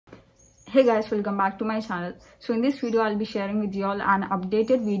Hey guys, welcome back to my channel. So in this video I'll be sharing with you all an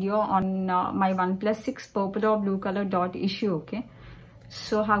updated video on my OnePlus 6 purple or blue color dot issue. Okay,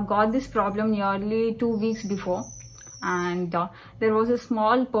 so I've got this problem nearly 2 weeks before, and there was a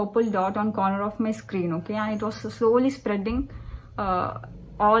small purple dot on corner of my screen. Okay, and it was slowly spreading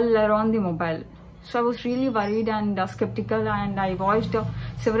all around the mobile. So I was really worried and skeptical, and I watched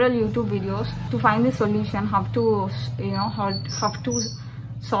several YouTube videos to find the solution, how to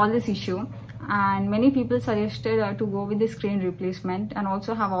solve this issue. And many people suggested to go with the screen replacement, and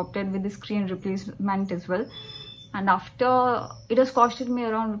also have opted with the screen replacement as well. And after, it has costed me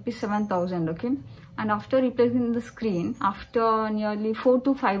around ₹7,000. Okay, and after replacing the screen, after nearly 4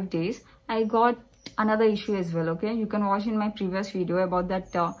 to 5 days, I got another issue as well. Okay, you can watch in my previous video about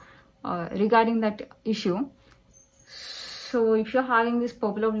that regarding that issue. So if you're having this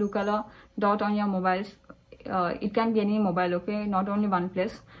purple or blue color dot on your mobiles, it can be any mobile, okay, not only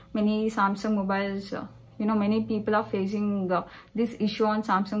OnePlus. Many Samsung mobiles, many people are facing this issue on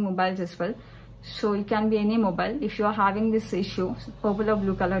Samsung mobiles as well. So it can be any mobile. If you are having this issue, purple or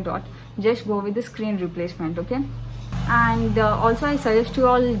blue color dot, just go with the screen replacement. Okay, and also I suggest you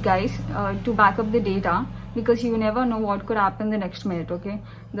all guys to back up the data, because you never know what could happen the next minute. Okay,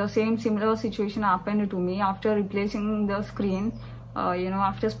 the similar situation happened to me after replacing the screen.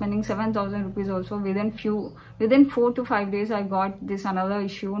 After spending 7,000 rupees, also within 4 to 5 days, I got this another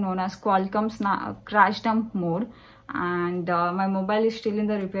issue known as qualcomm's crash dump mode, and my mobile is still in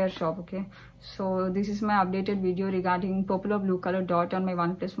the repair shop. Okay, so this is my updated video regarding purple or blue color dot on my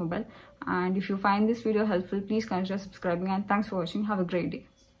OnePlus mobile. And if you find this video helpful, please consider subscribing, and thanks for watching. Have a great day.